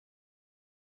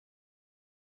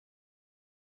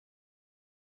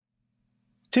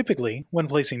Typically, when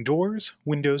placing doors,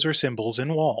 windows, or symbols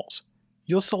in walls,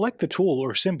 you'll select the tool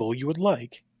or symbol you would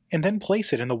like, and then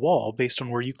place it in the wall based on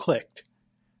where you clicked.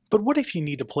 But what if you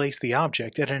need to place the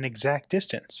object at an exact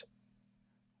distance?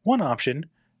 One option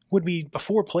would be,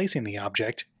 before placing the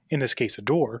object, in this case a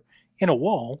door, in a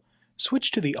wall,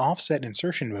 switch to the Offset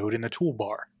Insertion mode in the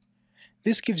toolbar.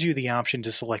 This gives you the option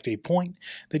to select a point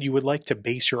that you would like to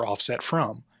base your offset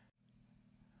from,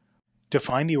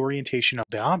 define the orientation of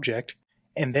the object,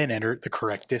 and then enter the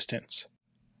correct distance.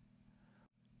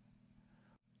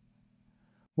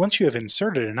 Once you have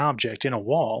inserted an object in a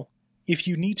wall, if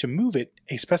you need to move it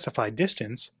a specified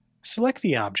distance, select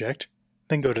the object,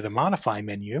 then go to the Modify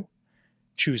menu,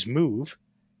 choose Move,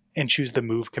 and choose the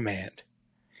Move command.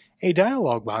 A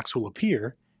dialog box will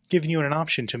appear, giving you an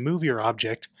option to move your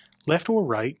object left or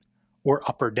right, or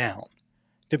up or down,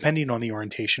 depending on the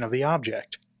orientation of the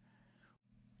object.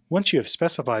 Once you have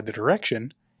specified the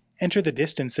direction, enter the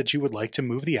distance that you would like to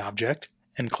move the object,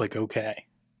 and click OK.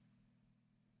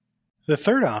 The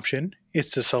third option is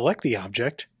to select the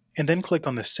object, and then click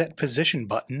on the Set Position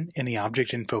button in the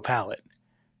Object Info palette.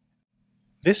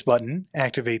 This button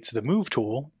activates the Move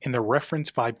tool in the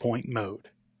Reference by Point mode.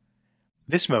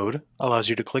 This mode allows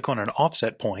you to click on an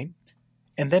offset point,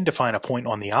 and then define a point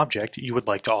on the object you would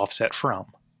like to offset from.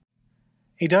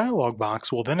 A dialog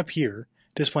box will then appear,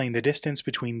 displaying the distance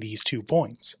between these 2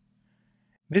 points.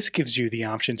 This gives you the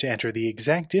option to enter the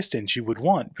exact distance you would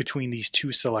want between these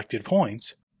 2 selected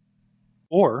points,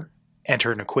 or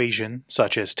enter an equation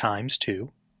such as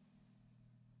 ×2.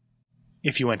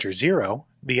 If you enter 0,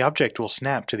 the object will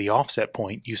snap to the offset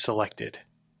point you selected.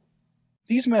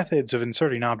 These methods of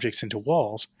inserting objects into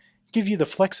walls give you the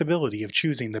flexibility of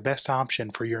choosing the best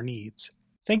option for your needs.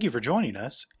 Thank you for joining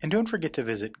us, and don't forget to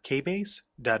visit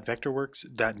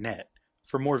kbase.vectorworks.net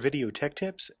for more video tech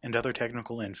tips and other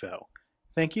technical info.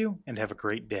 Thank you, and have a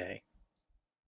great day.